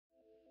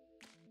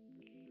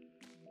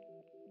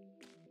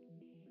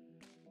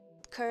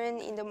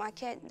current in the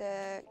market,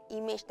 the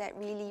image that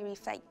really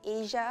reflects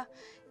Asia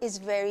is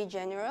very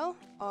general,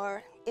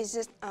 or is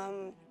just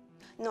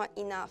not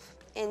enough.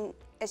 And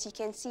as you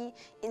can see,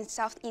 in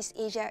Southeast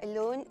Asia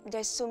alone,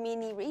 there's so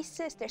many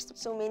races, there's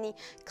so many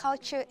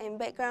culture and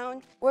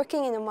background.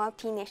 Working in a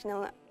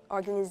multinational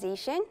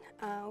organization,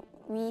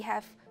 we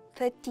have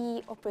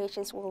 30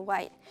 operations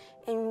worldwide,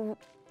 and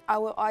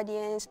our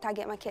audience,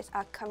 target markets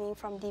are coming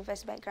from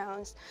diverse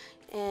backgrounds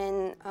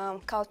and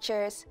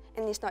cultures.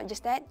 And it's not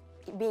just that.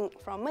 Being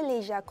from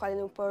Malaysia, Kuala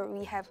Lumpur,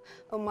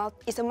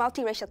 it's a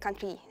multiracial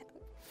country.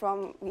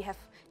 We have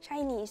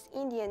Chinese,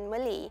 Indian,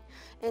 Malay,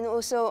 and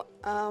also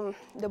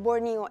the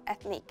Borneo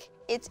ethnic.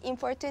 It's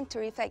important to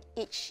reflect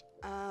each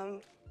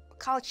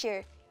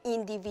culture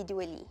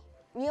individually.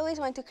 We always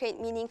want to create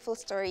meaningful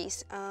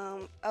stories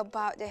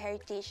about the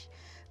heritage,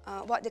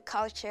 about the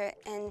culture,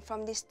 and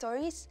from these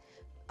stories,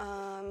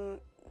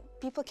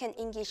 people can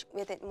engage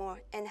with it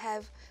more and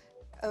have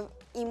an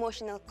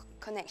emotional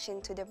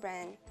connection to the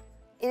brand.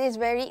 It is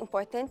very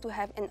important to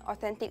have an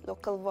authentic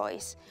local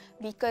voice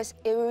because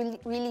it will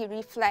really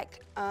reflect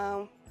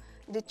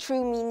the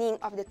true meaning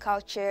of the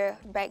culture,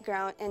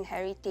 background, and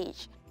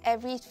heritage.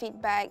 Every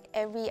feedback,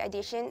 every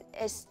addition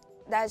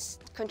does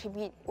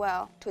contribute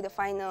well to the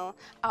final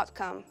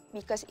outcome,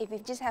 because if we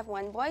just have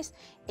one voice,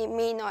 it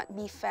may not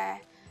be fair.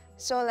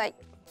 So, like,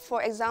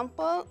 for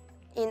example,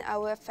 in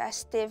our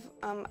festive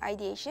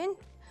ideation,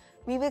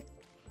 we will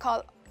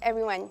call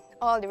everyone,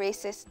 all the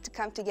races, to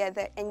come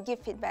together and give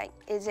feedback.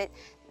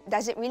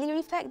 Does it really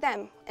reflect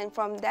them? And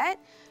from that,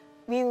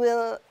 we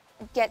will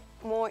get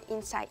more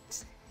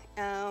insights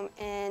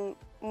and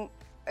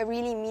a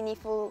really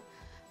meaningful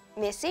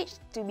message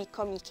to be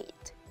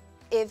communicated.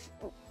 If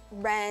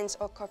brands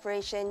or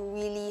corporations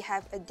really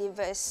have a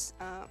diverse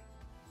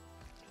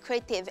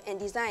creative and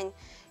design,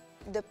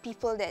 the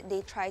people that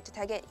they try to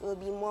target will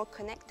be more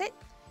connected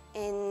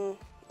and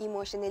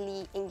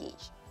emotionally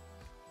engaged.